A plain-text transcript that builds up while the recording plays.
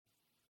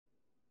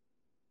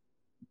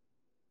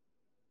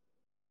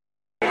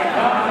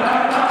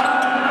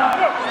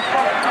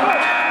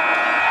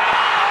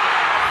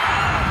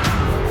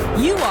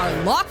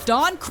Locked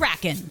On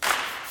Kraken,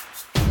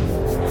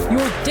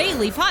 your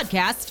daily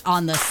podcast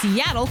on the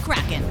Seattle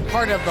Kraken,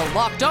 part of the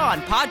Locked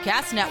On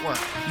Podcast Network,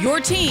 your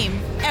team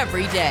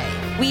every day.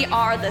 We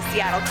are the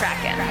Seattle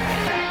Kraken.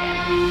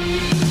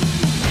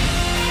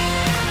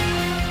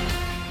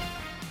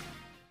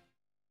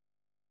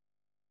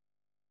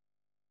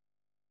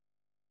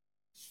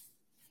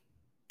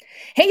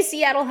 Hey,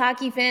 Seattle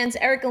hockey fans,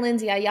 Erica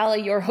Lindsay Ayala,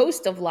 your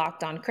host of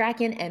Locked On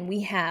Kraken, and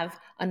we have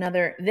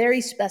another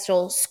very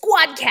special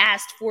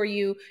squadcast for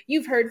you.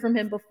 You've heard from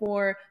him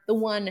before, the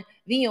one,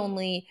 the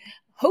only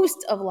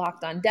host of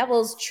Locked On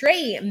Devils,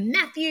 Trey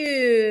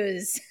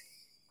Matthews.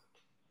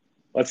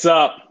 What's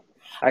up?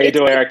 How you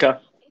doing, Erica?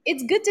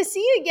 It's good to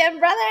see you again,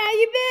 brother. How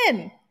you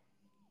been?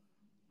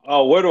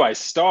 Oh, where do I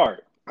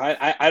start?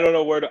 I don't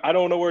know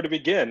where to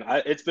begin.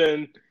 It's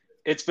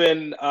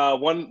been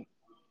one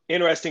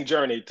interesting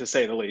journey, to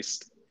say the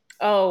least.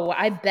 Oh,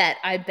 I bet.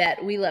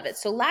 We love it.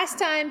 So last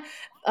time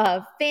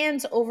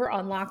fans over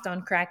on Locked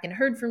On Kraken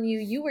heard from you.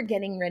 You were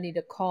getting ready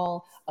to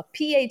call a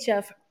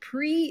PHF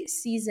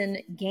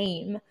preseason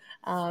game,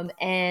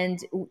 and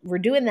we're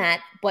doing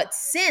that. But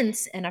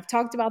since, and I've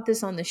talked about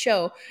this on the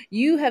show,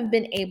 you have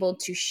been able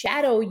to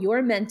shadow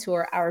your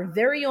mentor, our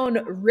very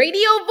own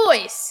radio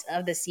voice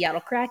of the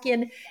Seattle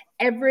Kraken,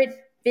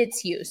 Everett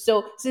Fitzhugh.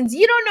 So since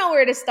you don't know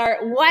where to start,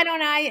 why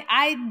don't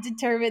I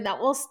determine that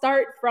we'll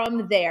start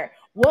from there.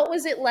 What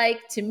was it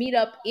like to meet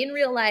up in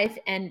real life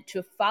and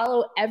to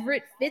follow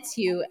Everett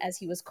Fitzhugh as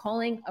he was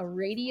calling a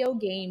radio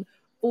game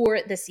for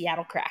the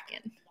Seattle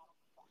Kraken?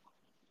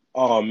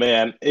 Oh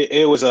man,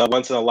 it was a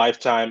once in a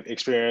lifetime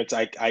experience.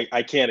 I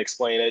can't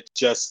explain it.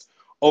 Just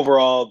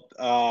overall,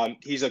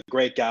 he's a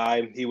great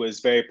guy. He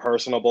was very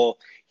personable.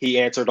 He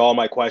answered all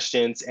my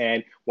questions,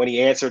 and when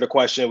he answered a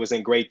question, it was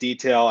in great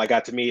detail. I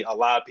got to meet a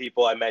lot of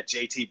people. I met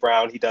JT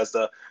Brown. He does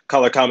the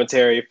color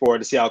commentary for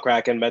the Seattle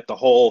Kraken. Met the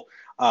whole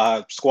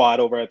squad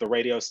over at the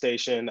radio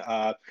station,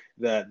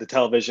 the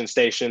television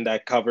station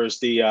that covers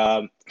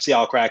the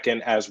Seattle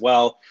Kraken as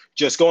well.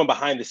 Just going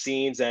behind the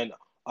scenes and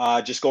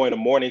just going to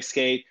morning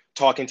skate,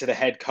 talking to the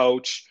head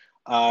coach,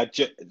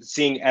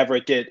 seeing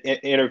Everett get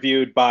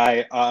interviewed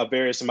by a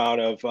various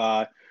amount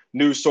of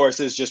news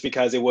sources, just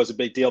because it was a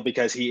big deal,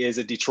 because he is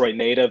a Detroit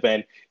native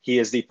and he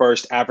is the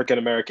first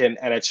African-American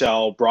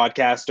NHL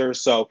broadcaster.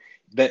 So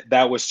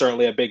that was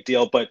certainly a big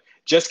deal. But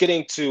just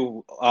getting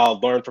to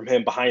learn from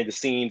him behind the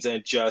scenes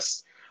and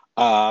just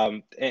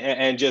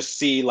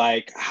see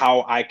like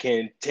how I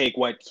can take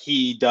what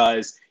he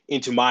does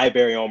into my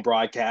very own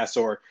broadcast,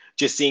 or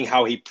just seeing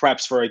how he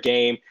preps for a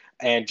game.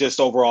 And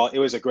just overall, it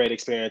was a great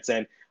experience,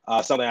 and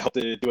something I hope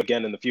to do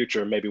again in the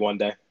future, maybe one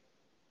day.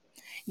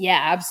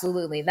 Yeah,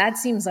 absolutely. That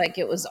seems like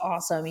it was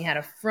awesome. You had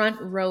a front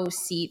row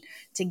seat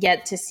to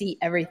get to see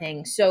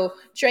everything. So,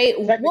 Trey,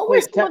 what were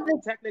some of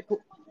the...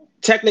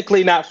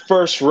 Technically not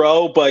first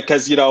row, but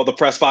because, the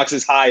press box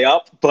is high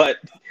up, but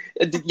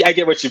I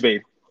get what you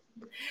mean.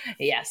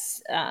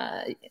 Yes,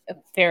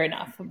 fair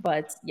enough.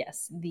 But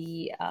yes,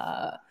 the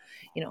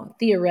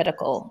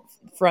theoretical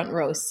front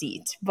row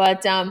seat.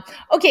 But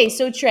okay,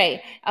 so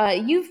Trey,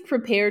 you've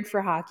prepared for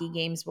hockey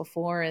games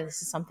before.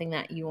 This is something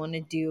that you want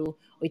to do.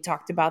 We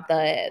talked about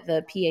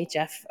the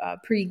PHF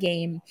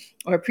pregame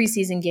or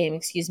preseason game,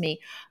 excuse me.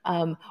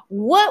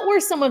 What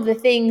were some of the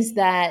things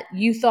that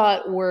you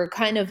thought were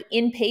kind of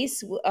in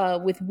pace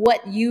with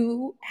what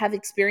you have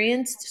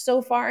experienced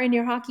so far in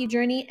your hockey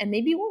journey? And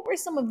maybe what were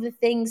some of the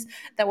things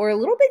that were a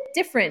little bit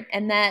different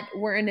and that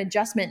were an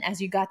adjustment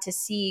as you got to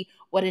see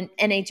what an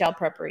NHL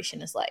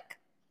preparation is like?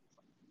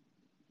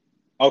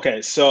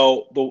 Okay,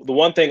 so the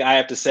one thing I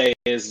have to say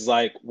is,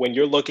 like, when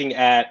you're looking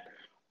at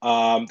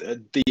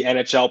the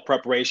NHL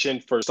preparation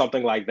for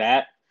something like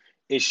that,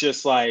 it's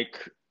just like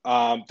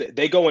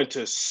they go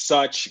into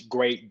such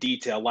great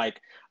detail.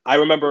 Like, I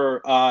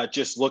remember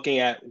just looking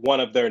at one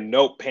of their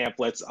note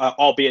pamphlets,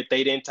 albeit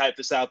they didn't type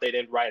this out, they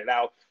didn't write it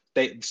out.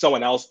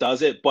 Someone else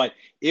does it, but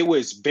it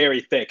was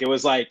very thick. It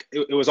was like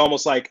it was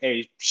almost like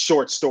a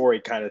short story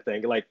kind of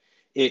thing. Like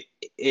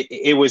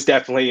it was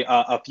definitely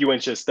a few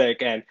inches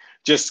thick, and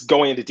just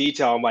going into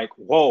detail, I'm like,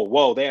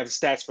 whoa, they have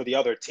stats for the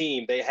other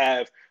team. They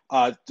have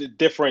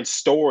different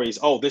stories.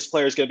 Oh, this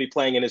player is going to be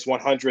playing in his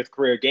 100th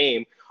career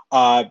game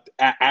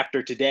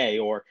after today,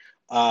 or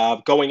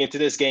going into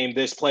this game,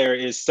 this player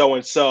is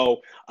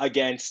so-and-so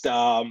against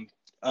the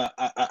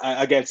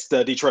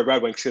Detroit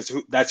Red Wings, because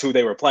that's who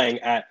they were playing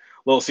at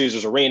Little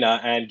Caesars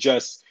Arena. And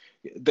just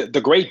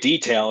the great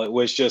detail, it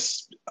was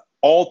just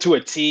all to a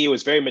T. It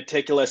was very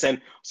meticulous.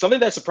 And something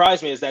that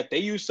surprised me is that they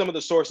use some of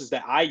the sources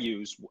that I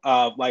use,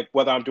 like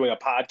whether I'm doing a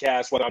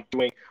podcast, whether I'm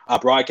doing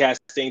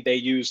broadcasting, they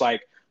use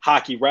like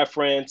Hockey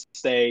Reference.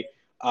 They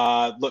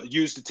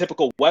use the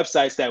typical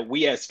websites that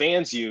we as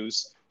fans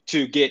use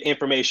to get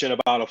information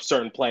about a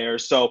certain player.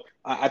 So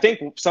I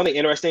think something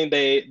interesting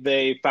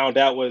they found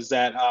out was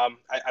that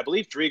I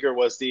believe Drieger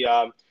was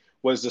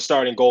the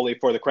starting goalie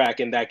for the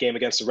Kraken in that game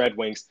against the Red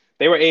Wings.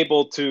 They were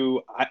able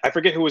to, I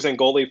forget who was in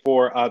goalie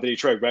for the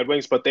Detroit Red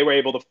Wings, but they were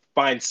able to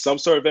find some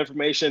sort of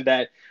information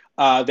that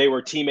they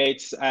were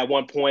teammates at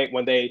one point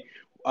when they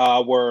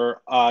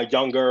were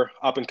younger,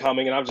 up and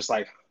coming, and I'm just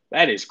like,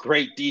 that is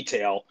great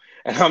detail,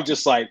 and I'm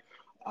just like,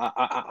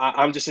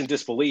 I'm just in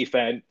disbelief,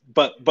 and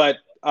but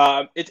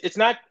it's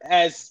not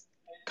as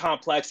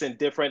complex and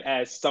different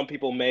as some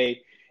people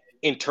may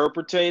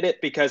interpret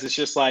it because it's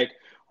just like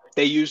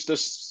they use the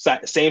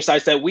same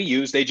sites that we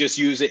use. They just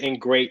use it in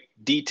great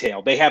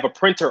detail. They have a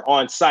printer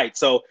on site.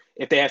 So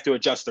if they have to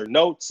adjust their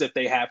notes, if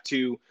they have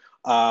to,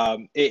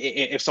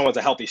 if someone's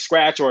a healthy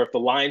scratch or if the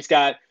lines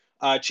got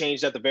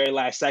changed at the very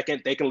last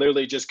second, they can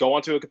literally just go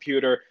onto a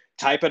computer,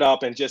 type it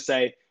up, and just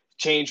say,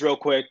 change real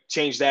quick,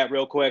 change that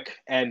real quick,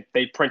 and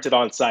they print it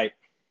on site.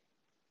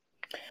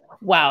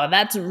 Wow,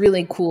 that's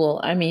really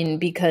cool. I mean,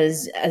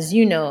 because as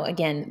you know,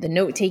 again, the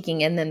note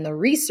taking and then the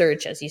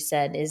research, as you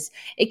said, is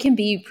it can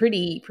be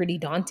pretty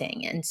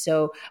daunting. And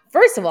so,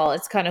 first of all,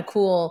 it's kind of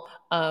cool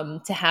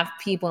to have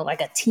people like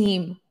a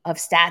team of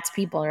stats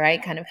people,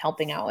 right, kind of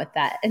helping out with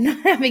that and not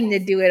having to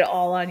do it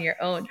all on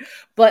your own.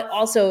 But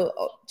also,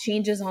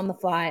 changes on the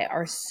fly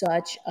are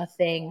such a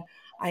thing.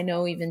 I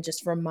know even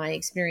just from my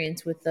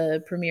experience with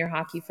the Premier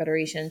Hockey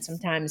Federation,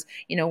 sometimes,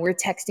 we're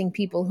texting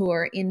people who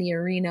are in the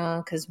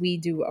arena because we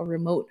do a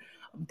remote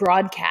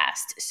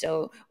broadcast.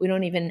 So we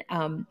don't even,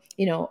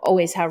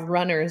 always have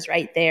runners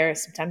right there.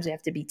 Sometimes we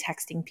have to be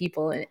texting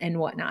people and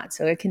whatnot.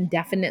 So it can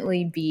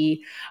definitely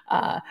be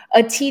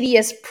a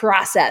tedious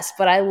process,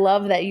 but I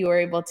love that you were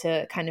able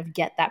to kind of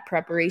get that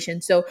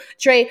preparation. So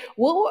Trey,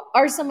 what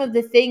are some of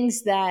the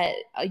things that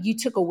you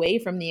took away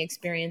from the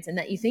experience and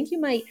that you think you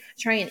might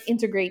try and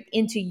integrate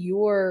into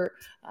your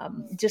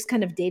just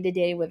kind of day to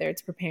day, whether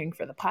it's preparing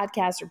for the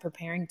podcast or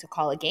preparing to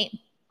call a game?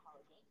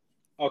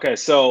 Okay,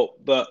 so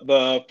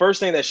the first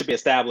thing that should be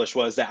established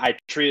was that I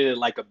treated it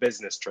like a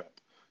business trip.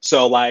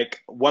 So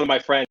like one of my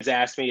friends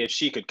asked me if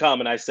she could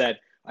come, and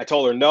I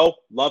told her no,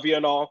 love you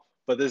and all,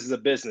 but this is a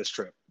business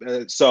trip.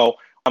 So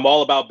I'm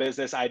all about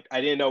business. I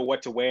didn't know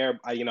what to wear.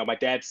 My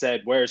dad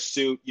said wear a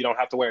suit. You don't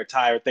have to wear a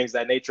tie or things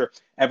of that nature.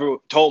 Everyone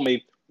told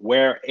me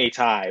wear a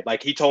tie.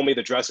 Like he told me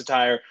the dress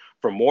attire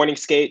for morning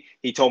skate.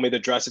 He told me the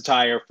dress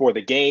attire for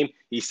the game.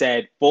 He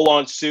said full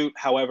on suit.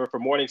 However, for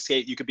morning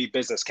skate, you could be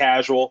business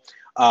casual,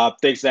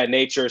 things of that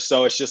nature.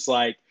 So it's just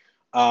like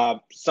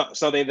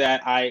something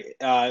that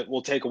I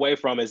will take away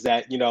from is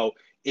that,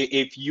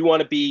 if you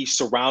want to be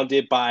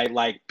surrounded by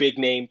like big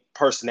name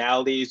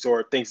personalities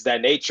or things of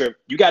that nature,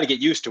 you got to get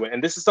used to it.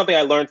 And this is something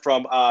I learned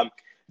from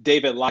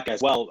David Locke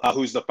as well,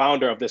 who's the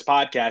founder of this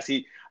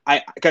podcast.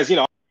 Because,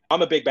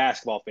 I'm a big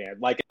basketball fan.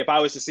 Like if I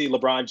was to see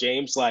LeBron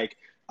James, like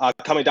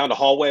coming down the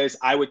hallways,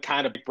 I would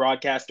kind of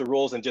broadcast the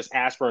rules and just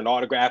ask for an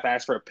autograph,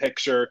 ask for a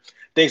picture,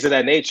 things of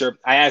that nature.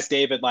 I asked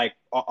David like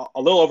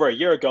a little over a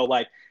year ago,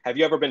 like, have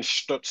you ever been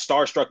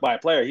starstruck by a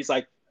player? He's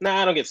like,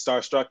 nah, I don't get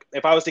starstruck.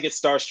 If I was to get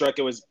starstruck,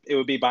 it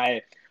would be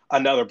by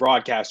another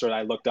broadcaster that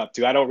I looked up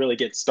to. I don't really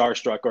get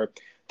starstruck or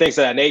things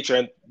of that nature.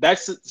 And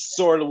that's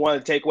sort of one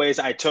of the takeaways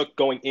I took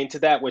going into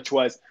that, which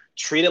was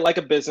treat it like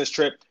a business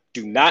trip.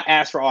 Do not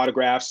ask for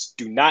autographs.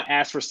 Do not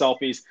ask for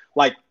selfies.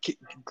 Like,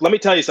 let me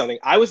tell you something.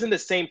 I was in the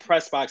same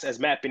press box as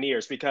Matt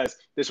Beniers because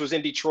this was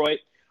in Detroit.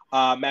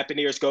 Matt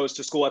Beniers goes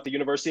to school at the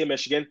University of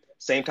Michigan,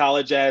 same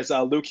college as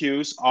Luke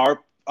Hughes,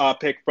 our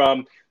pick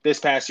from this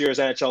past year's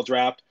NHL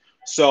draft.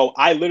 So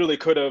I literally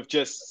could have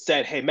just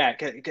said, hey, Matt,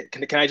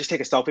 can I just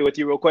take a selfie with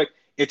you real quick?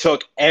 It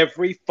took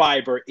every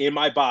fiber in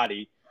my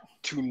body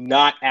to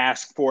not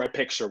ask for a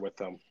picture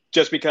with him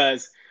just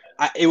because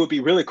it would be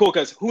really cool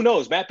because who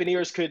knows, Matt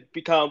Beniers could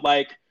become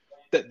like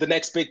the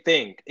next big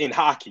thing in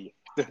hockey,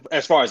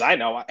 as far as I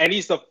know. And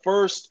he's the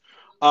first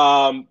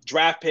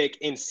draft pick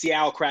in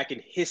Seattle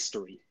Kraken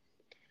history.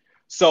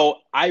 So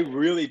I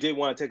really did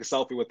want to take a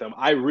selfie with him.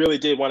 I really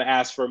did want to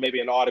ask for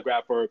maybe an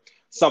autograph or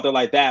something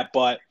like that.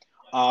 But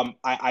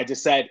I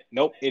just said,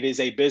 nope, it is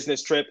a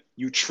business trip.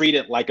 You treat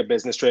it like a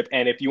business trip.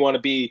 And if you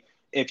want to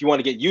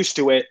get used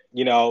to it,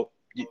 you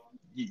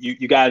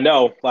got to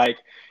know, like,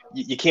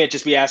 you can't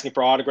just be asking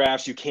for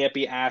autographs. You can't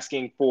be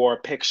asking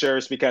for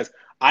pictures because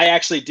I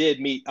actually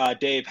did meet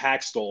Dave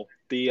Haxtell,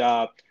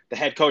 the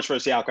head coach for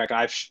Seattle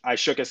Kraken. I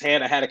shook his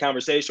hand. I had a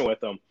conversation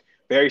with him.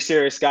 Very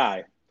serious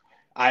guy.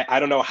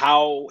 I don't know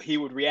how he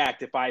would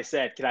react if I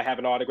said, can I have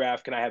an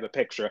autograph? Can I have a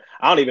picture?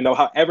 I don't even know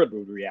how Everett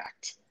would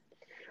react.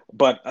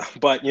 But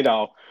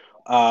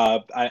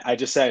I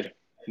just said,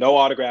 no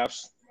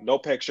autographs, no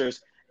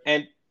pictures.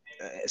 And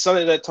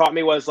something that taught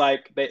me was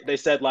like, they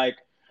said like,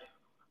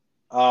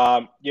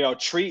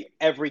 treat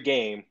every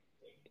game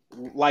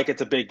like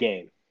it's a big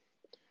game.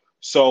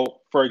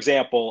 So, for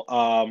example,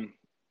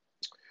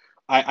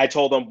 I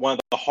told them one of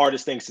the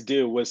hardest things to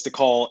do was to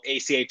call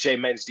ACHA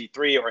Men's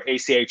D3 or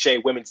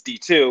ACHA Women's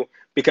D2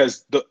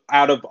 because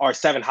out of our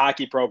 7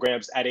 hockey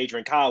programs at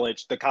Adrian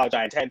College, the college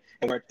I attend,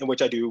 in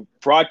which I do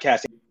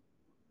broadcasting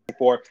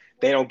for,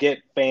 they don't get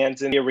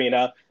fans in the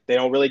arena. They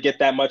don't really get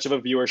that much of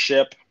a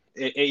viewership.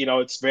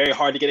 It's very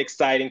hard to get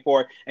exciting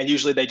for, and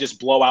usually they just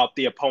blow out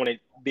the opponent,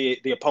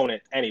 the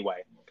opponent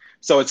anyway.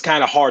 So it's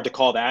kind of hard to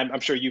call that. I'm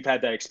sure you've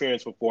had that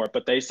experience before,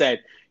 but they said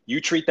you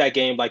treat that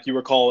game like you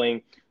were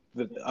calling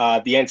the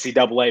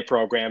NCAA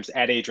programs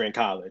at Adrian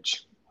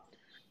College.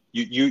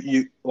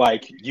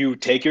 You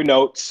take your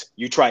notes,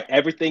 you try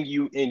everything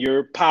you in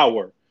your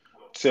power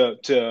to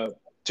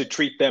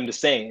treat them the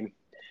same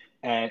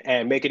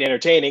and make it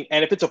entertaining.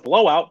 And if it's a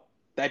blowout,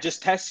 that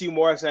just tests you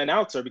more as an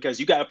announcer because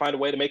you got to find a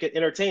way to make it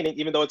entertaining,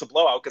 even though it's a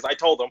blowout. Because I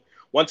told them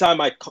one time,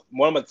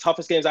 one of the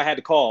toughest games I had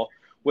to call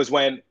was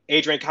when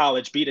Adrian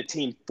College beat a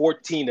team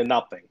 14-0.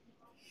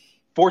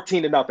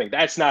 14-0.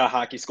 That's not a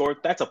hockey score.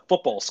 That's a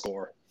football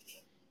score.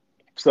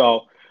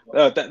 So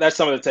that's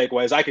some of the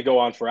takeaways. I could go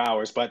on for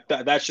hours, but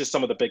that's just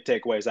some of the big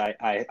takeaways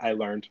I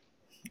learned.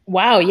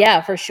 Wow,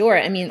 yeah, for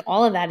sure. I mean,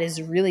 all of that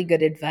is really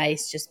good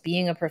advice. Just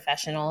being a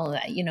professional,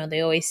 they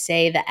always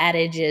say the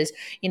adage is,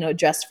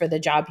 dress for the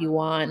job you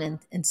want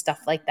and stuff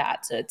like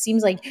that. So it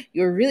seems like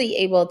you're really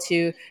able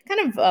to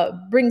kind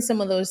of bring some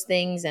of those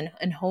things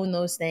and hone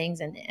those things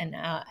and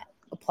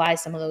apply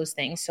some of those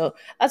things. So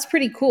that's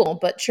pretty cool.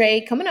 But Trey,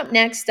 coming up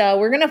next,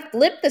 we're going to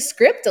flip the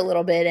script a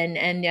little bit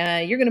and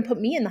you're going to put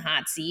me in the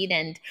hot seat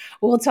and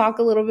we'll talk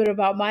a little bit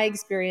about my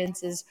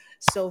experiences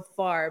so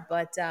far.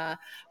 But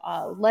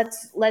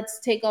let's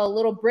take a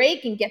little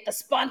break and get the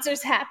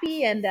sponsors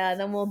happy, and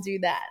then we'll do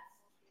that.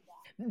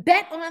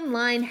 Bet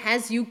Online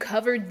has you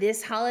covered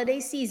this holiday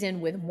season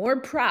with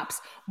more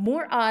props,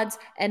 more odds,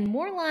 and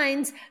more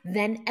lines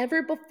than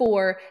ever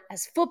before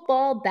as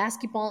football,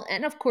 basketball,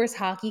 and of course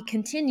hockey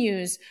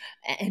continues.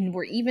 And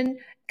we're even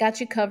got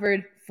you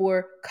covered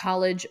for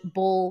college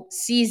bowl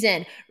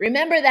season.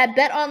 Remember that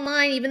Bet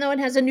Online, even though it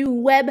has a new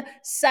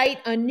website,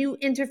 a new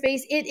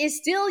interface, it is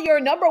still your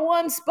number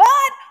one spot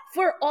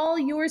for all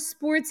your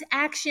sports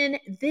action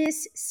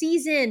this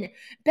season.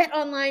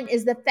 BetOnline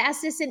is the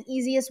fastest and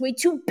easiest way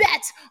to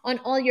bet on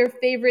all your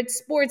favorite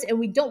sports, and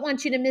we don't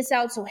want you to miss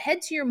out. So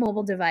head to your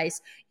mobile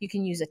device. You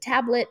can use a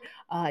tablet,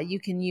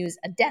 you can use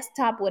a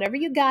desktop, whatever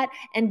you got,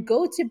 and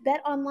go to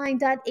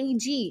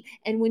betonline.ag.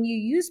 And when you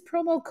use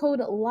promo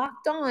code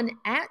Locked On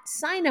at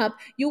sign up,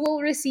 you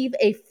will receive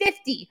a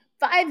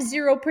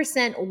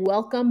 50%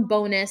 welcome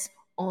bonus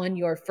on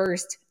your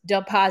first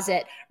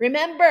deposit.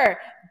 Remember,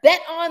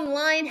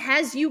 BetOnline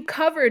has you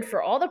covered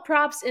for all the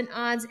props and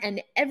odds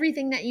and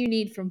everything that you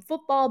need from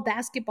football,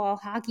 basketball,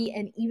 hockey,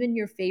 and even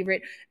your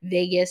favorite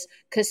Vegas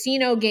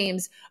casino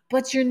games.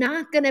 But you're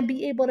not going to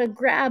be able to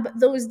grab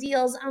those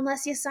deals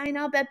unless you sign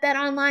up at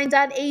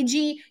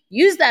betonline.ag.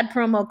 Use that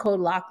promo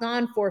code Locked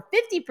On for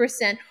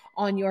 50%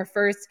 on your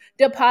first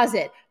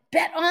deposit.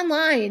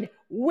 BetOnline,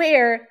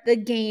 where the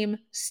game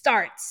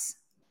starts.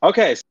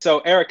 Okay, so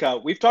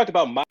Erica, we've talked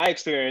about my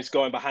experience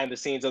going behind the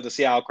scenes of the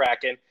Seattle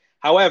Kraken.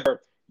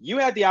 However, you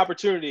had the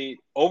opportunity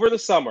over the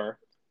summer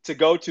to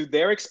go to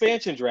their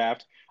expansion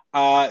draft.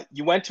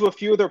 You went to a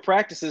few of their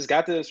practices,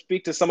 got to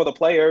speak to some of the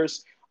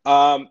players.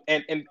 And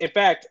in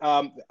fact,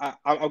 I'm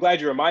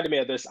glad you reminded me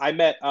of this. I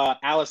met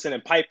Allison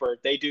and Piper.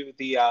 They do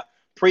the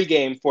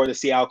pregame for the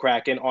Seattle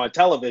Kraken on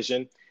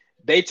television.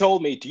 They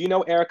told me, "Do you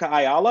know Erica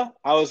Ayala?"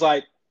 I was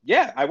like,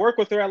 "Yeah, I work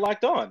with her at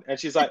Locked On." And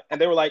she's like, and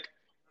they were like,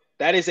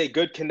 that is a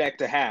good connect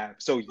to have.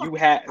 So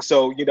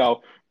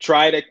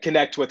try to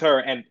connect with her.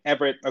 And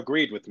Everett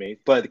agreed with me,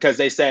 but because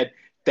they said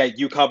that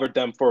you covered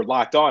them for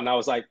Locked On. And I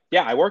was like,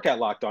 yeah, I work at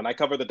Locked On. I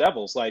cover the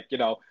Devils. I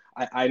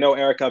know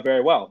Erica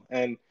very well.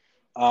 And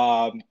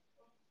and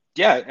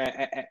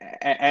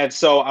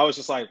so I was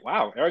just like,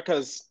 wow,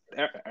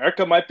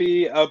 Erica might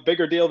be a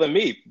bigger deal than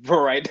me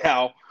for right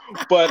now.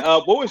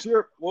 But what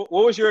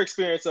was your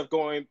experience of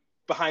going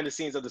behind the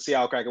scenes of the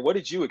Seattle Kraken? What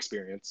did you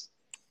experience?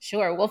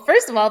 Sure. Well,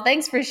 first of all,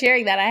 thanks for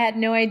sharing that. I had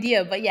no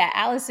idea. But yeah,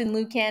 Allison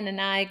Lucan and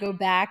I go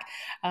back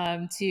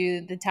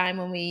to the time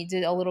when we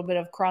did a little bit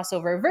of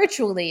crossover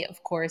virtually,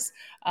 of course,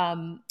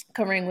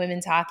 covering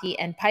women's hockey.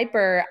 And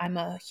Piper, I'm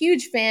a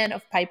huge fan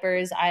of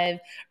Piper's.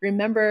 I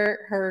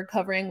remember her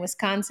covering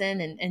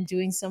Wisconsin and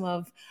doing some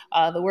of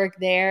the work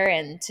there.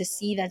 And to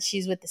see that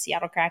she's with the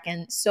Seattle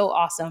Kraken, so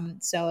awesome.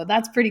 So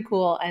that's pretty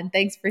cool. And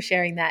thanks for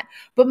sharing that.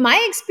 But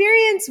my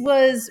experience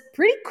was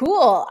pretty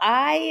cool.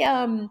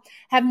 I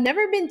have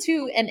never been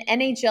to an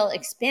NHL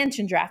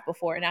expansion draft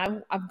before,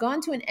 and I've gone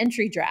to an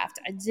entry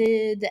draft. I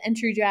did the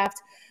entry draft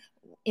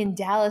in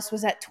Dallas.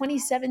 Was that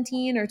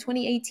 2017 or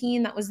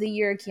 2018? That was the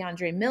year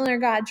Keandre Miller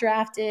got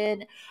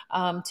drafted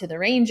to the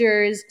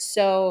Rangers.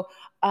 So,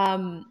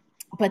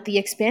 but the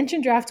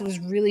expansion draft was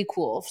really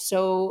cool.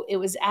 So it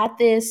was at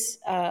this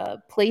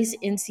place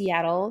in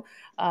Seattle.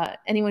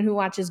 Anyone who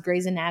watches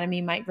Grey's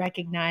Anatomy might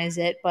recognize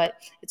it, but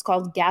it's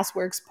called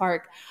Gasworks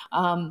Park.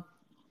 And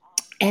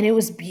it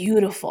was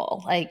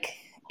beautiful.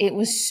 It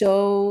was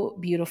so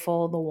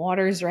beautiful. The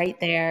water's right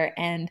there.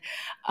 And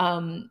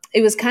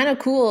it was kind of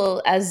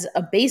cool as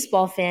a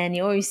baseball fan.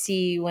 You always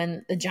see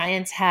when the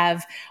Giants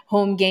have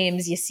home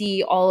games, you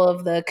see all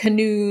of the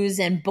canoes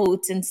and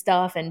boats and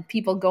stuff and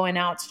people going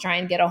out to try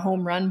and get a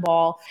home run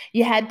ball.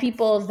 You had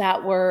people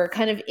that were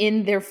kind of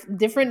in their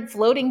different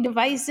floating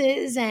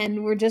devices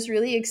and were just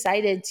really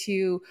excited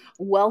to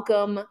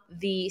welcome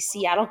the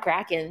Seattle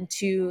Kraken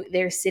to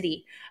their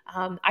city.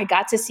 I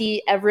got to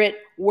see Everett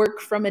work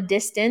from a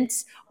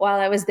distance while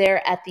I was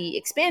there at the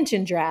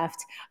expansion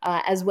draft,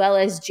 as well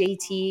as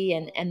JT see,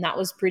 and that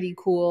was pretty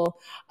cool.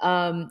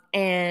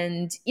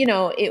 And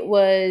it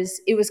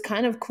was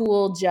kind of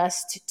cool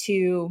just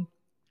to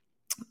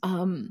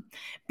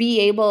be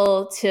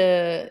able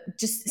to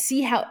just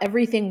see how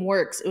everything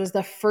works. It was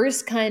the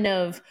first kind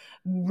of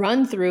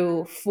run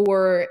through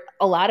for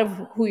a lot of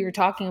who you're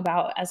talking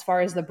about as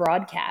far as the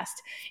broadcast.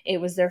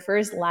 It was their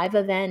first live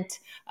event.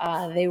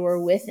 They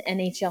were with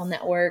NHL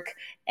Network.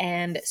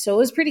 And so it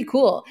was pretty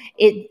cool.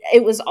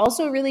 It was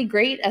also really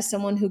great as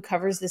someone who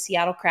covers the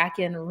Seattle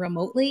Kraken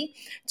remotely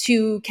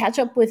to catch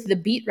up with the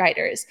beat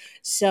writers.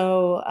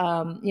 So,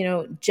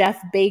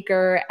 Jeff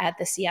Baker at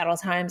the Seattle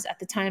Times, at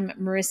the time,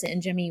 Marissa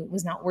and Jimmy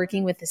was not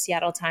working with the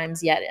Seattle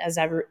Times yet,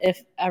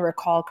 if I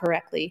recall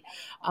correctly,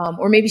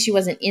 or maybe she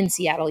wasn't in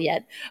Seattle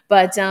yet.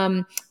 But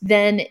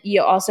then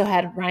you also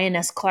had Ryan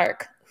S.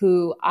 Clark,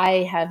 who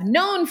I have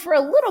known for a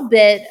little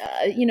bit,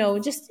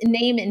 just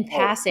name in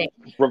passing.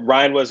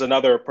 Ryan was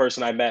another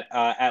person I met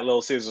at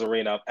Little Caesars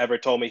Arena.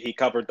 Everett told me he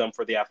covered them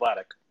for The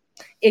Athletic.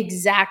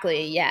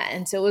 Exactly. Yeah.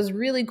 And so it was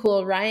really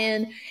cool.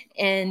 Ryan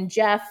and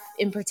Jeff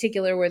in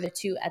particular were the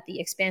two at the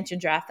expansion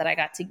draft that I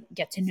got to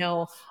get to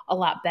know a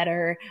lot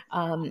better.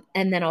 And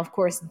then, of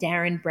course,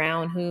 Darren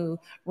Brown, who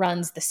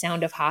runs the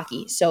Sound of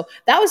Hockey. So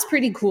that was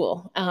pretty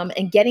cool.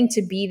 And getting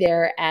to be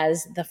there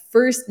as the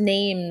first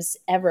names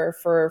ever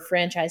for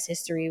franchise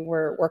history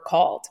were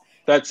called.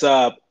 That's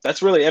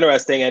really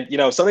interesting,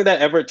 and something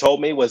that Everett told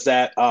me was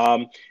that,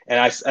 and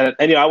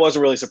I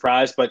wasn't really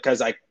surprised, but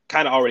because I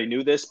kind of already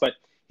knew this, but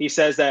he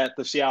says that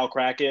the Seattle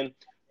Kraken,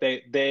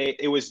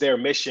 it was their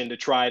mission to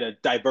try to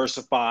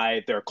diversify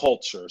their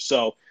culture.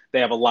 So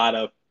they have a lot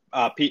of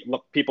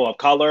people of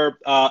color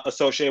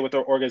associated with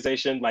their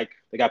organization. Like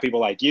they got people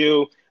like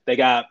you, they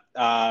got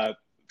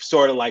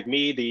sort of like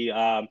me,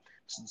 the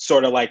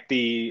sort of like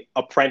the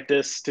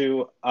apprentice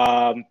to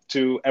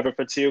Everett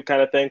Fitzhugh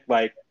kind of thing,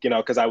 like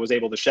because I was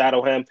able to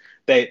shadow him.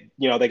 They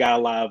got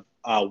a lot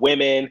of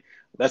women.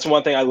 That's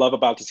one thing I love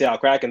about the Seattle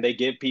Kraken. They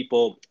give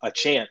people a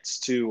chance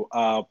to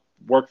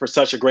work for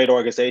such a great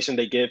organization.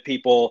 They give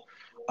people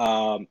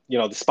the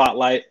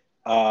spotlight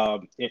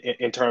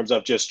in terms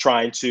of just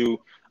trying to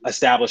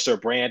establish their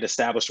brand,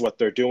 establish what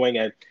they're doing,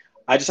 and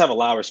I just have a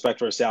lot of respect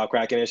for the Seattle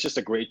Kraken. It's just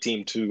a great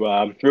team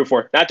to root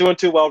for. Not doing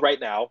too well right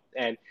now,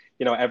 and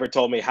Everett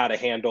told me how to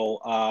handle,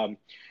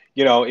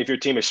 if your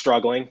team is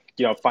struggling,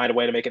 find a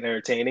way to make it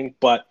entertaining.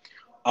 But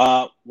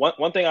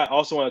one thing I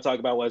also want to talk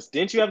about was,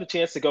 didn't you have the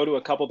chance to go to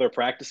a couple of their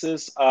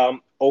practices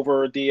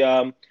over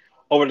the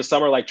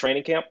summer, like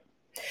training camp?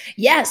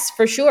 Yes,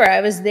 for sure.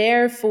 I was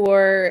there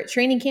for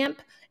training camp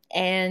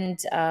and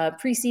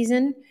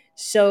preseason.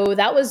 So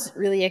that was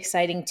really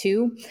exciting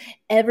too.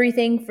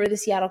 Everything for the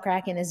Seattle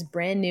Kraken is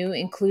brand new,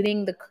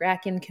 including the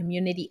Kraken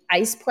Community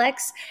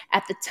Iceplex.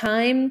 At the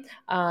time,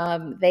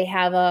 they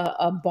have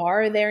a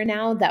bar there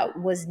now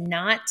that was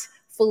not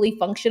fully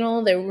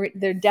functional.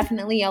 There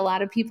definitely a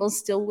lot of people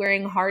still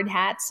wearing hard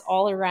hats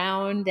all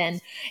around, and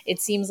it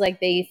seems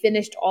like they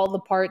finished all the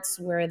parts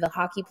where the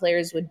hockey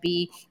players would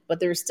be, but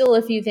there were still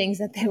a few things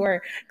that they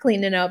were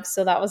cleaning up.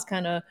 So that was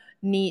kind of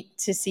neat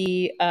to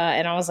see,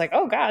 and I was like,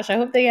 oh gosh, I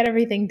hope they get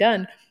everything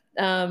done.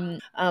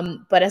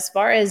 But as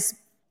far as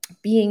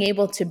being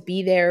able to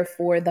be there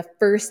for the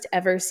first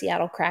ever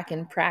Seattle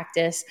Kraken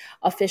practice,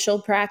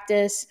 official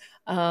practice,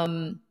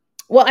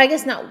 well, I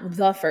guess not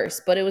the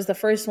first, but it was the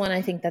first one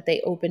I think that they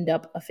opened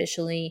up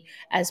officially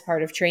as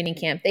part of training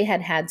camp. They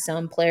had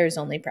some players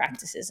only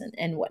practices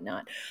and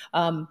whatnot.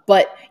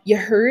 But you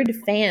heard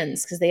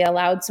fans, because they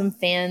allowed some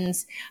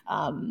fans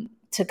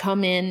to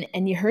come in,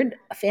 and you heard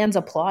fans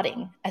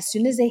applauding as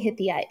soon as they hit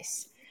the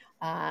ice.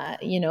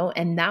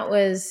 And that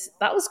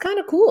was kind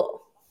of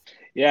cool.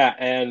 Yeah,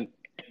 and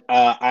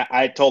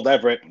I told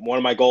Everett one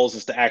of my goals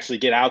is to actually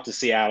get out to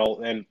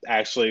Seattle and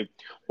actually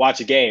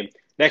watch a game.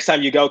 Next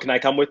time you go, can I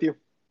come with you?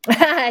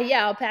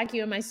 Yeah, I'll pack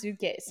you in my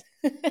suitcase.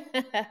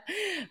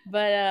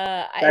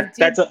 But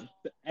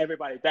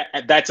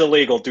that's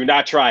illegal. Do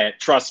not try it.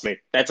 Trust me,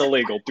 that's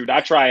illegal. Do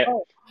not try it.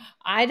 Oh,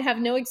 I'd have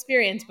no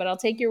experience, but I'll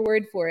take your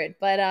word for it.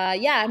 But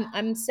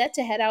I'm set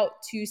to head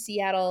out to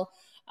Seattle.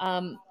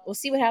 We'll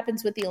see what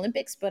happens with the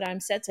Olympics, but I'm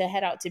set to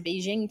head out to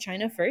Beijing,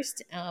 China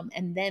first,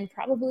 and then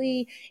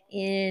probably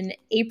in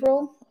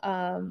April.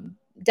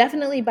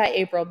 Definitely by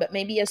April, but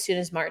maybe as soon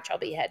as March, I'll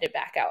be headed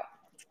back out.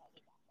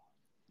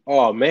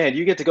 Oh man,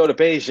 you get to go to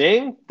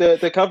Beijing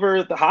to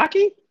cover the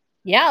hockey?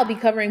 Yeah, I'll be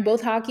covering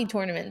both hockey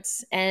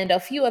tournaments and a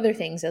few other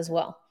things as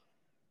well.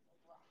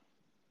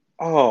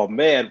 Oh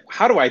man,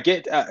 how do I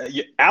get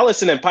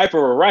Allison and Piper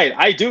were right.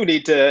 I do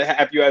need to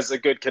have you as a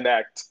good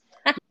connect.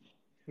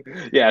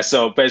 Yeah,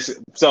 so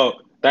basically,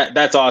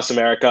 that's awesome,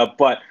 Erica.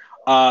 But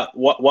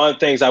one of the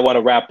things I want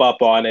to wrap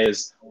up on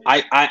is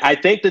I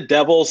think the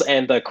Devils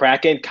and the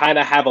Kraken kind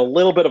of have a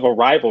little bit of a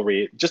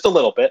rivalry, just a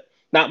little bit,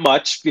 not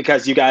much,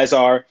 because you guys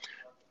are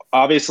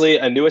obviously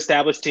a new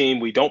established team.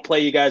 We don't play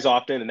you guys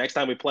often. The next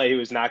time we play you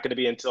is not going to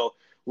be until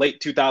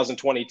late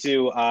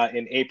 2022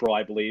 in April,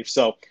 I believe.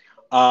 So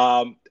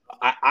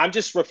I'm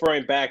just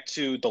referring back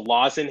to the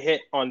Lawson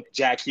hit on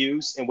Jack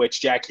Hughes, in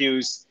which Jack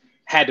Hughes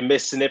had to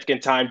miss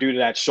significant time due to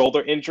that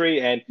shoulder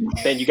injury. And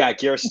then you got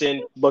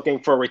Gearston looking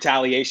for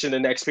retaliation the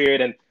next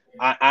period. And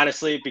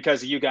honestly,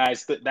 because of you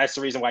guys, that's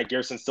the reason why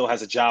Gearston still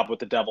has a job with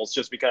the Devils,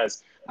 just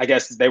because I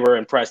guess they were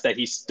impressed that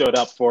he stood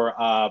up for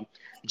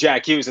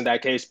Jack Hughes in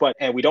that case.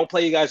 And we don't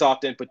play you guys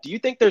often, but do you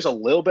think there's a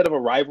little bit of a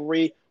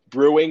rivalry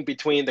brewing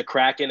between the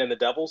Kraken and the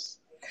Devils?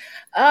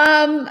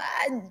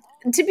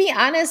 To be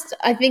honest,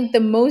 I think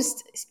the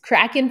most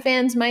Kraken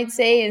fans might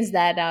say is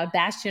that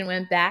Bastian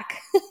went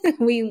back.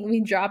 we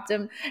dropped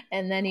him,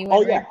 and then he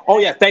went. Oh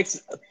yeah. Thank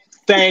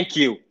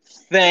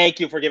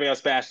you for giving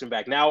us Bastian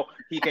back. Now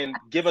he can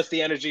give us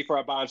the energy for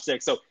our bottom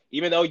six. So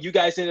even though you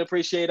guys didn't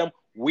appreciate him,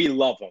 we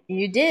love him.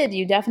 You did.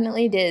 You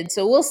definitely did.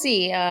 So we'll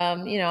see.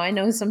 I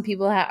know some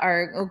people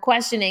are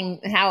questioning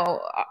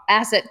how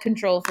asset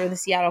control for the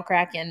Seattle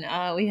Kraken.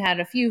 We had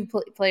a few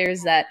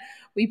players that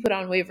we put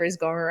on waivers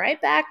going right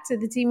back to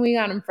the team we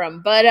got them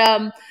from. But,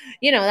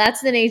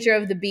 that's the nature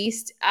of the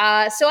beast.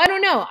 So I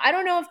don't know. I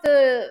don't know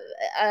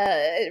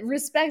if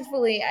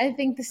respectfully, I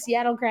think the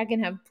Seattle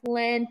Kraken have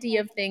plenty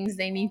of things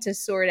they need to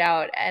sort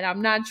out. And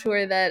I'm not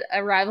sure that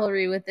a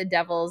rivalry with the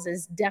Devils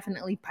is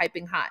definitely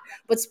piping hot.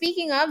 But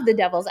speaking of the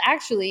Devils,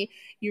 actually,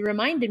 you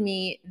reminded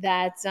me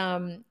that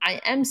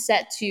I am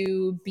set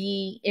to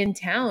be in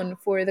town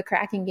for the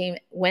Kraken game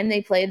when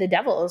they play the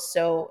Devils.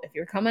 So if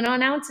you're coming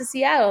on out to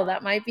Seattle,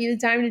 that might be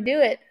the time to do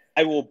it.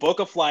 I will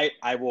book a flight,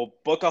 I will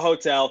book a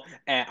hotel,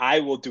 and I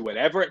will do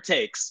whatever it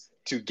takes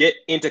to get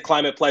into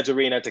Climate Pledge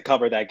Arena to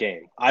cover that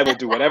game. I will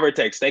do whatever it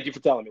takes. Thank you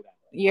for telling me that.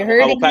 You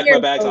heard I will pack my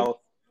bags.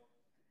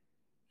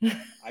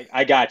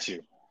 I got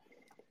you.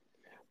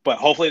 But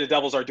hopefully the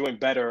Devils are doing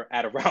better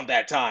at around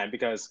that time,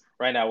 because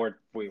right now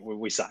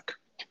we suck.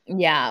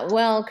 Yeah,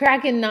 well,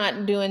 Kraken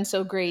not doing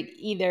so great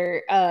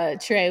either,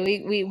 Trey.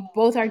 We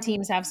both our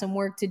teams have some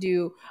work to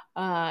do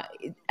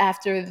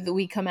after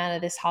we come out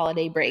of this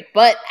holiday break.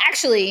 But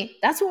actually,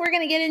 that's what we're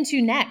going to get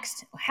into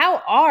next.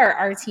 How are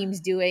our teams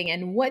doing,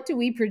 and what do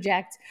we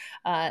project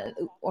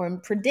or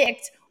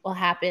predict will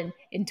happen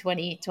in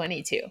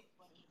 2022?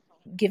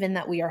 Given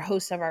that we are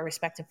hosts of our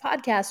respective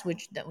podcasts,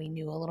 which that we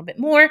knew a little bit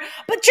more,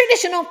 but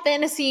traditional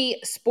fantasy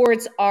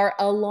sports are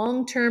a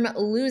long-term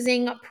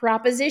losing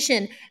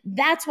proposition.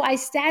 That's why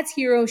Stats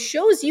Hero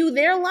shows you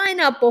their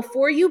lineup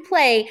before you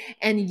play,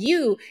 and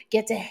you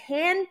get to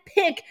hand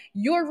pick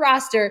your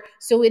roster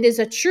so it is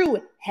a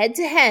true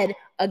head-to-head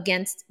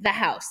against the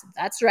house.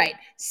 That's right.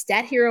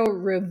 Stat Hero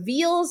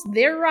reveals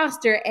their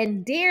roster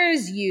and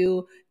dares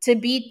you to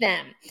beat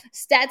them.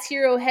 Stats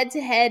Hero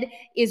head-to-head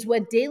is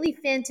what daily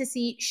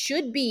fantasy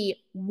should be,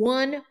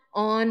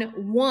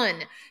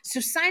 one-on-one. So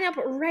sign up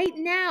right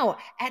now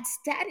at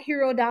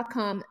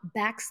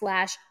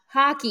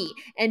stathero.com/hockey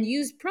and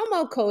use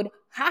promo code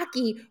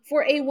hockey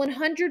for a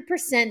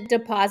 100%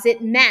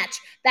 deposit match.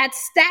 That's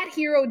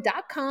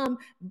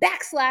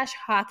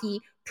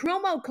stathero.com/hockey,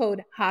 promo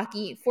code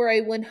hockey for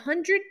a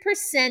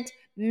 100%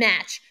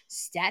 match.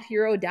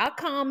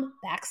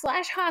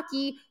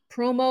 stathero.com/hockey,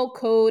 promo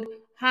code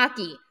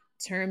hockey.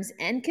 Terms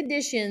and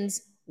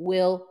conditions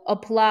will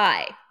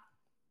apply.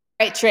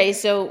 All right, Trey,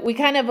 so we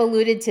kind of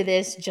alluded to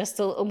this just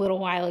a little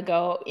while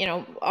ago.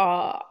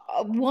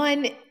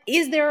 One,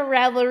 is there a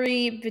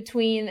rivalry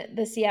between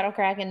the Seattle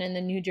Kraken and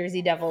the New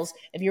Jersey Devils?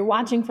 If you're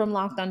watching from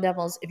Locked On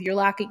Devils, if you're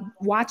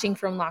watching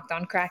from Locked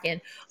On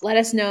Kraken, let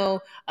us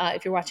know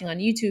if you're watching on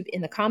YouTube in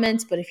the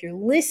comments. But if you're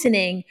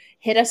listening,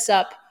 hit us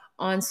up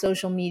on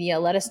social media.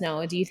 Let us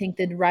know. Do you think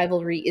the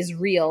rivalry is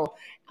real?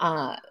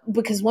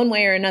 Because one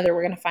way or another,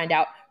 we're going to find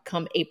out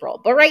come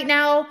April. But right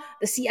now,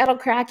 the Seattle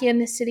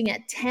Kraken sitting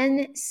at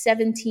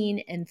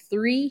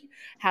 10-17-3,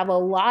 have a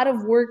lot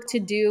of work to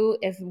do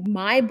if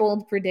my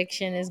bold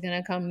prediction is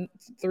going to come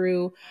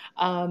through.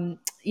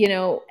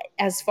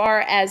 As far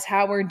as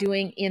how we're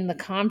doing in the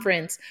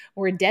conference,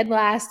 we're dead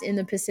last in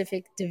the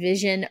Pacific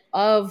Division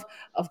of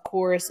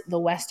course, the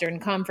Western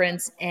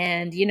Conference.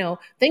 And,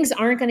 things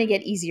aren't going to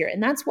get easier.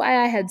 And that's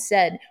why I had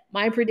said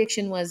my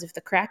prediction was if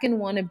the Kraken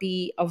want to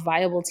be a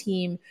viable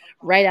team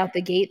right out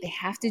the gate, they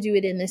have to do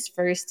it in this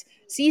first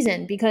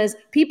season, because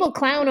people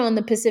clown on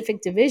the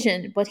Pacific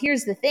Division. But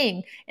here's the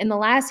thing. In the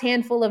last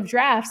handful of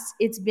drafts,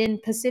 it's been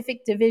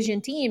Pacific Division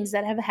teams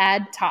that have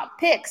had top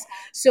picks.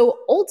 So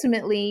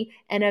ultimately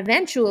and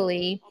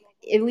eventually,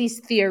 at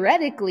least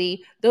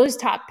theoretically, those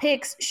top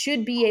picks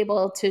should be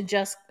able to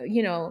just,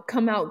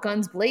 come out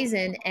guns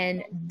blazing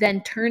and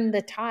then turn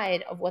the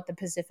tide of what the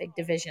Pacific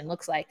Division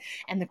looks like.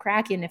 And the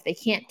Kraken, if they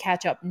can't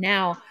catch up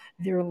now,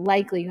 they're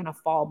likely going to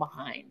fall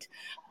behind.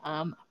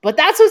 But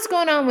that's what's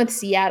going on with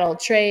Seattle.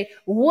 Trey,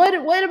 what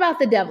about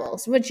the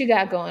Devils? What you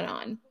got going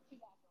on?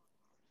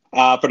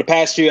 For the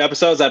past few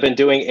episodes, I've been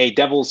doing a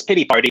Devils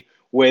pity party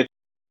with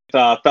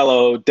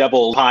fellow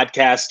Devil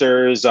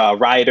podcasters,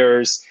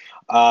 writers,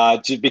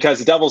 because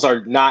the Devils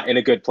are not in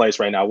a good place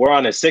right now. We're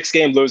on a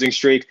 6-game losing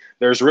streak.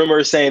 There's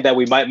rumors saying that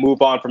we might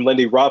move on from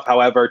Lindy Ruff.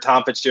 However,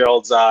 Tom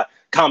Fitzgerald's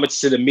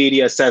comments to the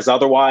media says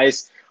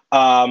otherwise.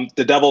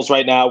 The Devils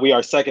right now, we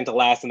are second to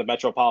last in the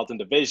Metropolitan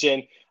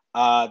Division.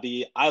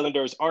 The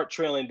Islanders aren't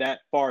trailing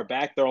that far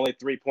back. They're only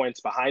 3 points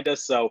behind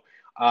us. So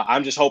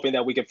I'm just hoping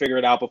that we can figure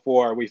it out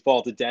before we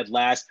fall to dead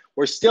last.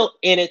 We're still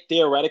in it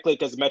theoretically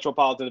because the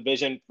Metropolitan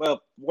Division,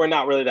 well, we're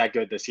not really that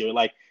good this year.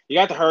 Like, you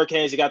got the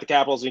Hurricanes, you got the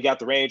Capitals, you got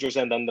the Rangers,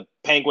 and then the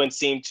Penguins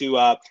seem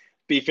to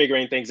be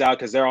figuring things out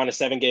because they're on a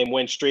 7-game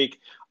win streak.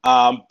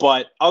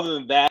 But other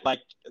than that, like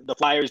the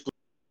Flyers,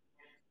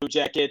 Blue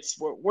Jackets,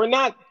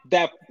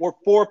 we're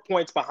 4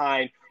 points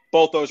behind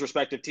both those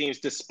respective teams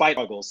despite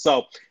struggles.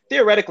 So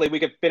theoretically, we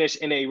could finish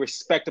in a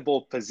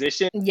respectable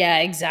position. Yeah,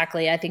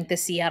 exactly. I think the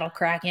Seattle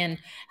Kraken,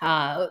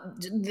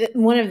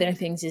 one of their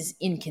things is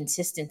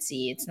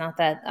inconsistency. It's not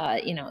that,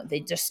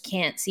 they just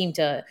can't seem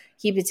to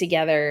keep it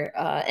together.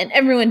 And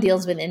everyone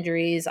deals with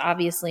injuries.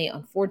 Obviously,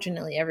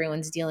 unfortunately,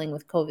 everyone's dealing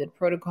with COVID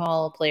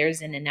protocol,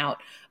 players in and out.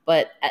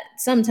 But at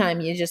some time,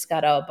 you just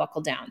got to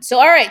buckle down. So,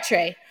 all right,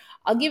 Trey,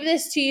 I'll give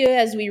this to you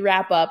as we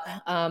wrap up,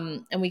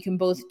 and we can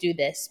both do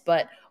this.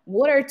 But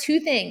what are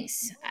 2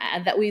 things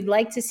that we'd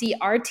like to see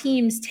our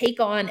teams take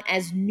on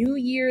as New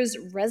Year's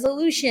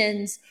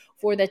resolutions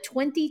for the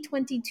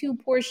 2022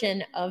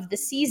 portion of the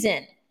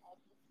season?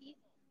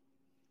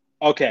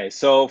 Okay,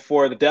 so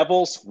for the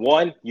Devils,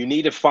 one, you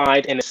need to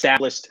find an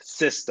established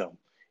system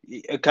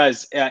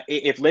because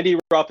if Lindy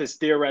Ruff is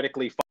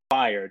theoretically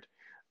fired,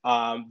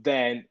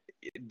 then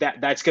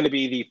that's going to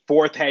be the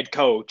 4th head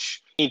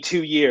coach in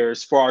 2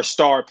 years for our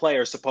star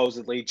player,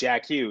 supposedly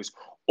Jack Hughes.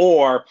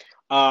 Or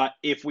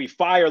if we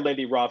fire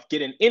Lindy Ruff,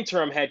 get an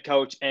interim head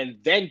coach, and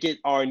then get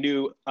our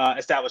new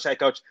established head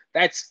coach,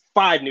 that's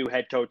 5 new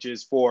head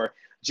coaches for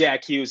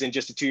Jack Hughes in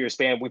just a 2-year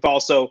span. We've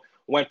also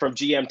went from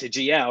GM to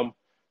GM,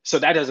 so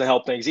that doesn't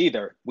help things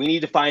either. We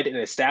need to find an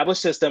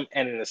established system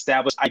and an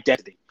established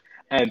identity.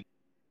 And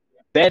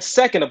then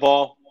second of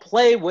all,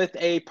 play with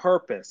a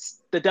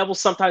purpose. The Devils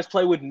sometimes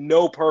play with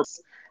no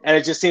purpose, and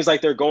it just seems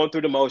like they're going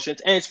through the motions,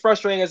 and it's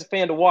frustrating as a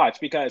fan to watch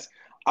because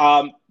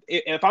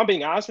if I'm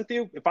being honest with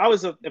you, if I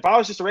was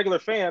just a regular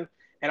fan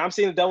and I'm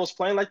seeing the Devils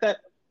playing like that,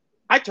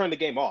 I'd turn the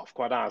game off,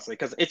 quite honestly,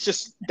 because it's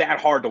just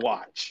that hard to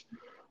watch.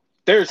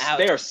 They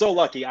are so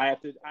lucky I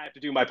have to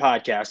do my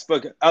podcast,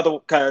 but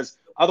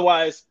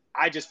otherwise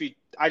I just be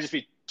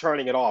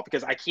turning it off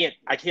because I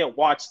can't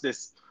watch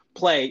this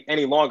play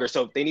any longer.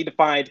 So they need to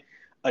find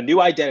a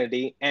new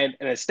identity and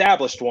an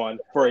established one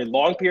for a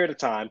long period of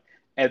time,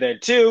 and then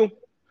 2,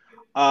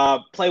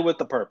 play with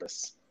the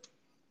purpose.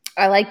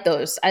 I like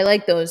those.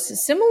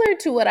 Similar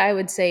to what I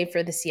would say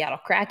for the Seattle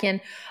Kraken.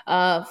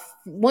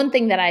 One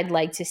thing that I'd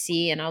like to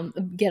see, and I'll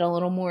get a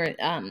little more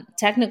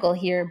technical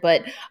here,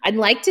 but I'd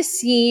like to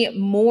see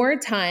more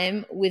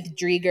time with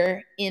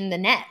Driedger in the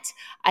net.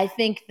 I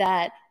think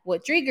that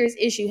what Driedger's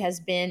issue has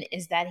been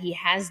is that he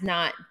has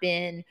not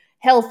been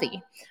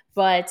healthy.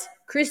 But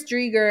Chris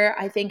Driedger,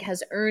 I think,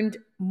 has earned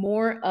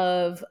more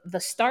of the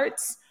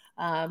starts.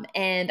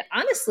 And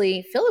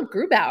honestly, Philip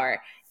Grubauer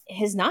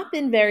has not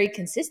been very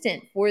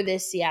consistent for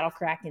this Seattle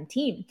Kraken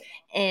team.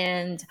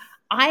 And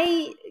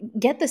I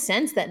get the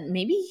sense that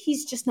maybe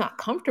he's just not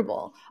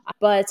comfortable.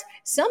 But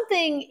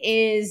something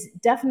is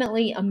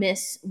definitely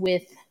amiss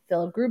with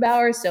Philip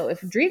Grubauer. So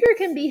if Driedger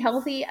can be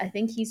healthy, I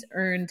think he's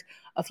earned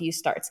a few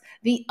starts.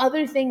 The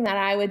other thing that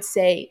I would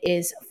say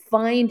is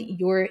find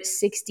your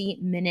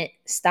 60-minute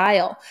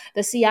style.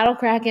 The Seattle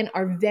Kraken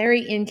are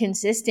very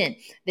inconsistent.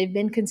 They've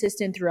been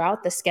consistent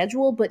throughout the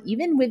schedule, but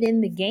even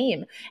within the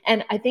game.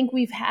 And I think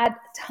we've had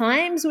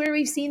times where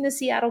we've seen the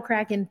Seattle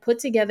Kraken put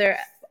together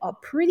a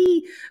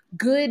pretty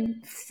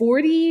good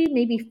 40,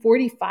 maybe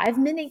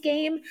 45-minute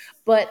game.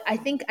 But I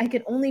think I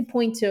could only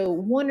point to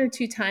 1 or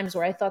 2 times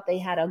where I thought they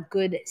had a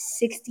good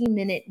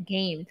 60-minute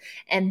game.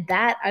 And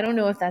that, I don't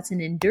know if that's an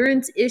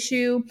endurance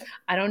issue.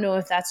 I don't know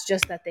if that's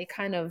just that they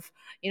kind of,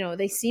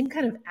 they seem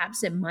kind of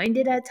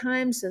absent-minded at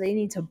times. So they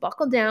need to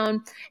buckle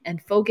down and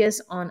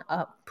focus on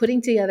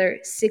putting together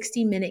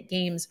 60-minute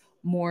games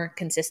more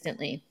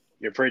consistently.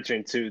 You're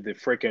preaching to the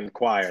freaking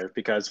choir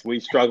because we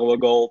struggle with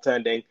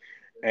goaltending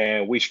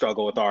and we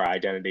struggle with our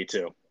identity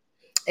too.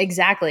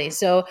 Exactly.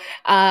 So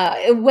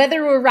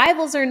whether we're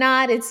rivals or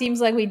not, it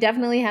seems like we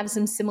definitely have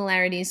some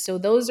similarities. So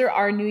those are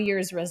our New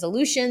Year's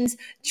resolutions.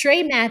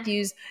 Trey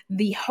Matthews,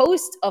 the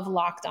host of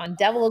Locked On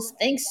Devils,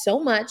 thanks so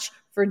much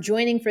for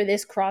joining for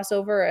this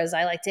crossover, as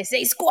I like to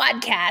say,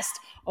 Squadcast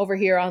over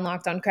here on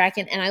Locked On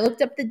Kraken. And I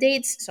looked up the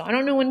dates, so I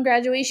don't know when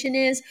graduation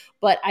is,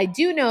 but I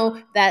do know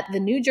that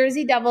the New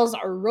Jersey Devils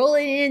are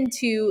rolling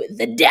into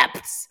the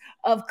depths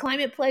of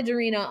Climate Pledge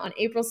Arena on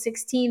April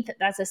 16th.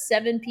 That's a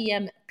 7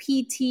 p.m.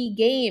 PT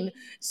game.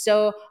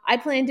 So I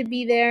plan to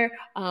be there.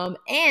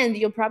 And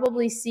you'll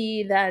probably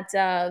see that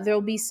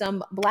there'll be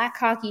some Black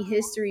hockey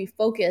history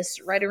focus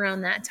right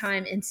around that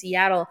time in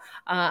Seattle.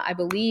 I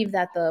believe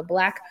that the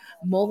Black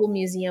Mobile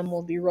Museum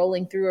will be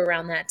rolling through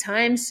around that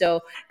time.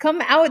 So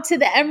come out to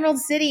the Emerald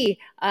City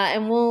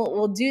and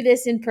we'll do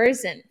this in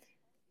person.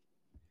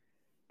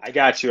 I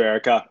got you,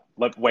 Erica.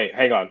 Wait,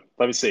 hang on.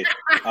 Let me see.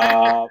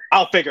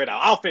 I'll figure it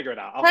out. I'll figure it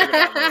out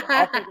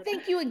later.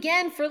 Thank you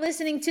again for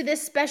listening to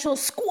this special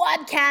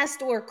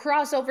Squadcast or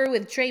crossover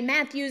with Trey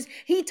Matthews.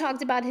 He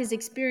talked about his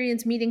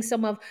experience meeting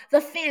some of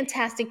the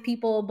fantastic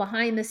people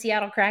behind the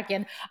Seattle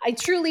Kraken. I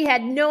truly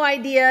had no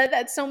idea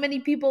that so many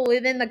people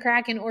within the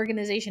Kraken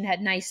organization had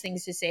nice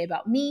things to say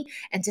about me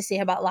and to say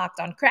about Locked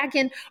on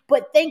Kraken.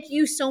 But thank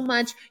you so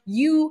much.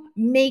 You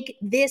make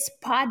this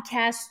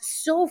podcast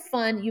so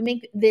fun. You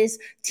make this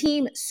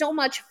team so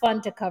much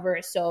fun to cover.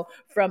 So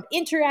from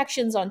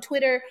interactions on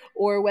Twitter,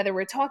 or whether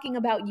we're talking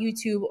about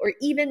YouTube, or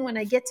even when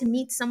I get to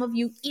meet some of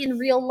you in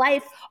real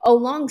life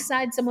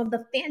alongside some of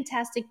the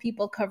fantastic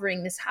people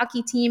covering this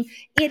hockey team,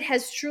 it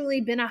has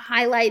truly been a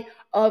highlight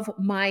of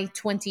my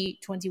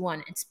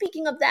 2021. And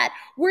speaking of that,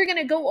 we're going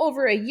to go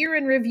over a year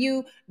in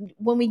review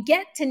when we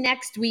get to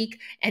next week.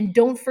 And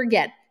don't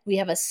forget, we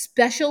have a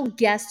special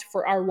guest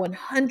for our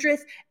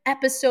 100th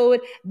episode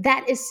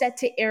that is set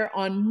to air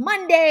on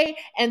Monday.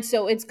 And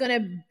so it's going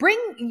to bring,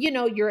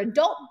 your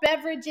adult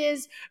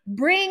beverages,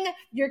 bring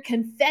your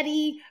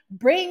confetti,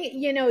 bring,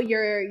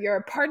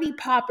 your party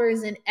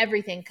poppers and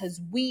everything, because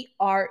we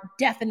are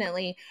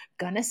definitely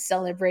going to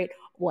celebrate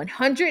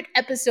 100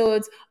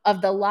 episodes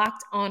of the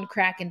Locked on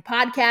Kraken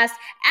podcast.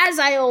 As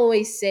I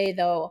always say,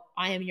 though,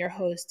 I am your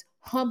host,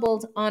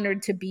 humbled,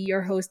 honored to be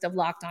your host of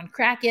Locked on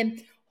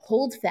Kraken.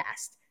 Hold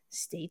fast,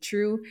 stay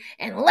true,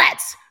 and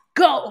let's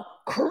go